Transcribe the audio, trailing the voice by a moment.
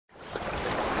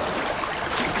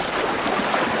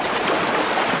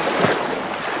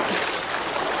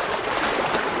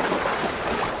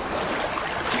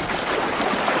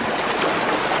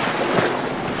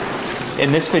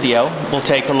In this video, we'll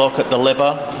take a look at the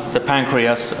liver, the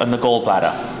pancreas, and the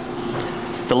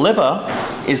gallbladder. The liver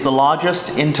is the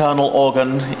largest internal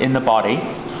organ in the body,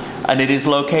 and it is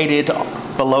located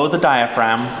below the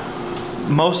diaphragm,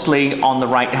 mostly on the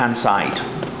right-hand side.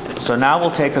 So now we'll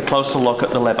take a closer look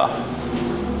at the liver.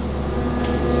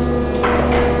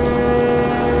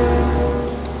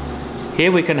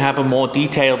 Here we can have a more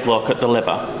detailed look at the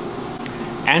liver.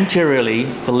 Anteriorly,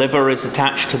 the liver is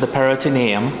attached to the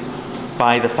peritoneum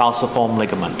by the falciform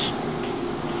ligament.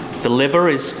 The liver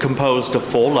is composed of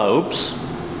 4 lobes.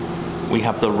 We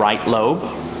have the right lobe,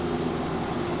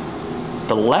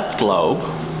 the left lobe.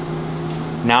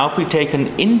 Now if we take an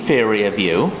inferior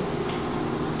view,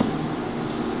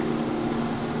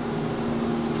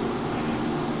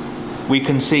 we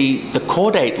can see the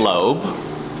caudate lobe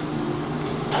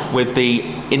with the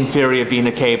inferior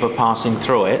vena cava passing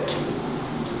through it,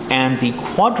 and the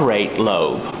quadrate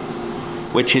lobe,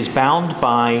 which is bound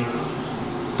by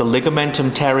the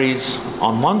ligamentum teres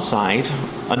on one side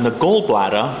and the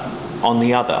gallbladder on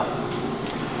the other.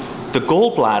 The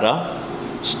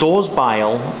gallbladder stores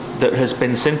bile that has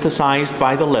been synthesized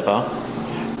by the liver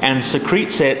and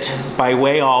secretes it by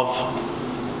way of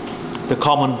the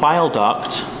common bile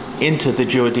duct into the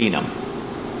duodenum.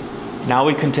 Now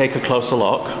we can take a closer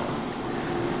look.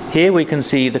 Here we can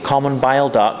see the common bile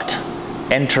duct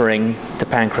entering the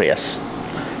pancreas.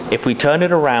 If we turn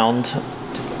it around,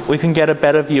 we can get a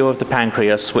better view of the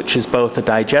pancreas, which is both a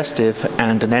digestive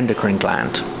and an endocrine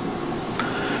gland.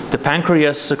 The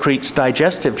pancreas secretes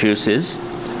digestive juices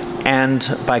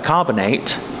and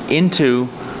bicarbonate into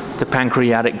the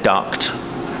pancreatic duct,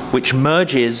 which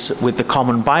merges with the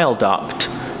common bile duct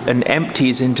and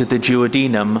empties into the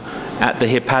duodenum at the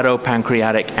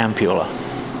hepatopancreatic ampulla.